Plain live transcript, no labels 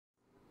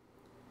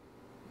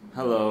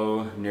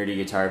Hello, nerdy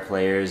guitar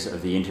players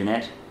of the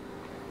internet.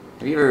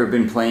 Have you ever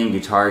been playing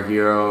Guitar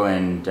Hero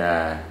and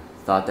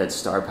thought that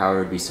star power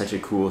would be such a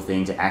cool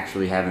thing to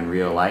actually have in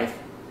real life?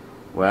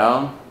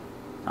 Well,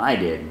 I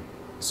did.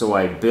 So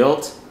I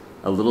built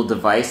a little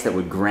device that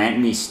would grant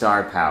me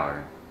star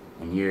power.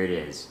 And here it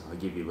is. I'll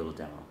give you a little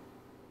demo.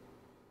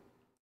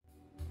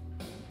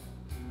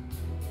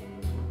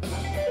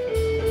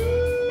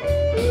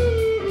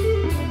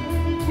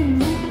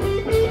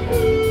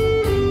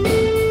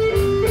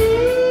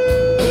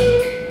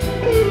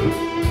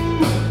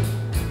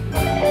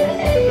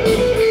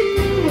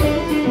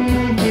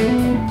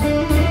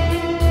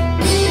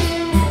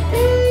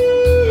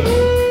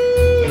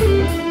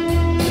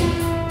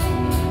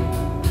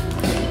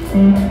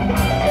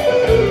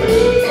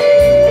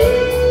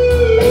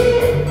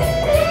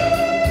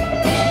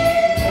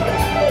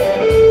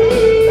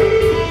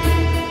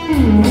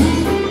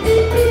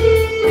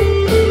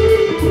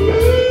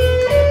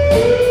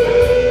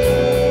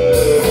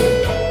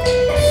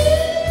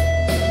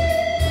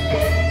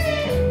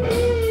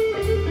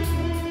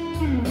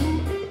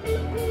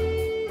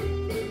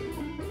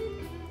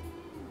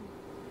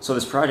 So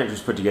this project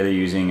was put together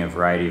using a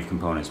variety of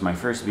components. My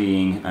first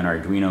being an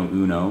Arduino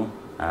Uno.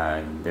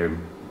 They're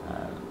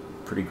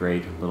pretty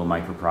great little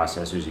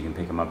microprocessors. You can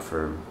pick them up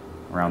for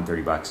around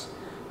 30 bucks.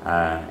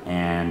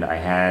 And I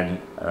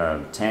had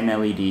 10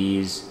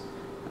 LEDs,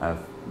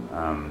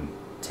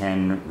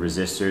 10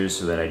 resistors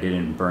so that I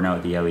didn't burn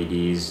out the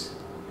LEDs,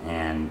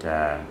 and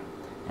a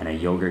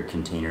yogurt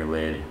container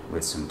lid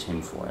with some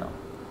tin foil.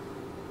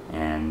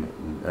 And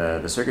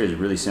the circuit is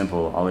really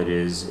simple. All it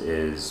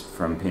is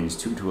from pins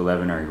 2 to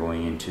 11 are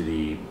going into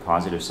the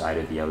positive side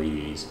of the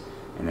LEDs,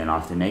 and then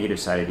off the negative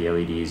side of the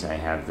LEDs I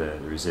have the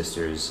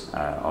resistors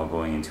all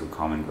going into a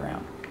common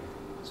ground.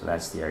 So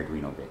that's the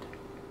Arduino bit.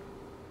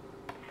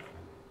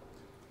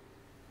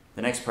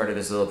 The next part of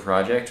this little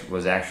project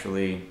was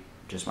actually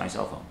just my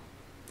cell phone.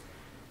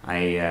 I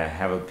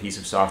have a piece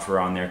of software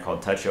on there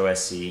called Touch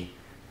OSC,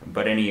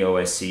 but any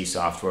OSC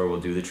software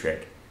will do the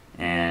trick.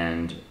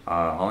 And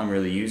all I'm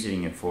really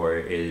using it for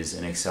is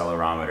an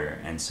accelerometer.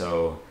 And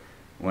so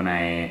when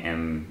I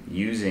am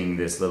using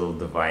this little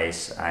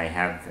device, I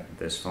have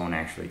this phone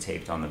actually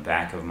taped on the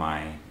back of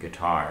my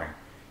guitar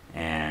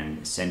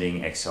and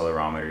sending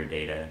accelerometer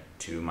data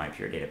to my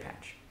PureData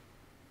patch.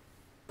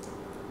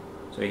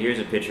 So here's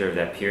a picture of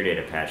that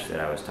PureData patch that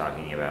I was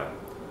talking about.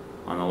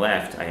 On the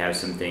left, I have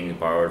some things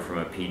borrowed from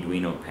a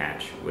Arduino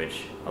patch,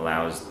 which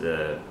allows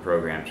the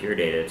program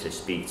PureData to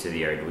speak to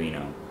the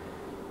Arduino.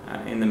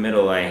 In the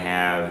middle I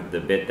have the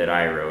bit that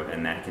I wrote,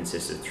 and that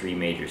consists of 3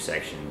 major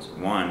sections.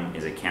 One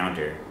is a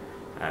counter,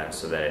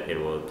 so that it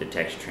will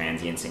detect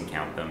transients and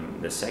count them.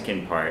 The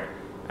second part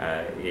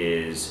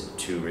is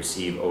to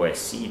receive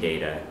OSC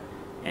data,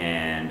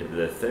 and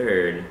the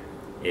third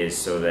is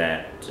so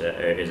that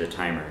is a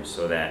timer,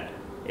 so that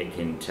it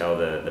can tell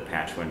the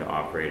patch when to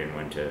operate and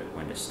when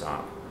to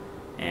stop.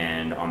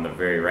 And on the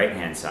very right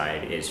hand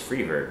side is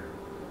reverb.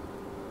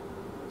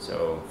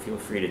 So feel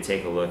free to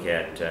take a look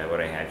at what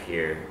I have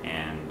here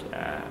and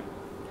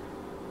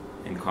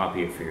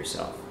copy it for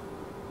yourself.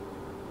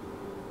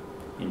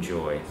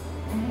 Enjoy.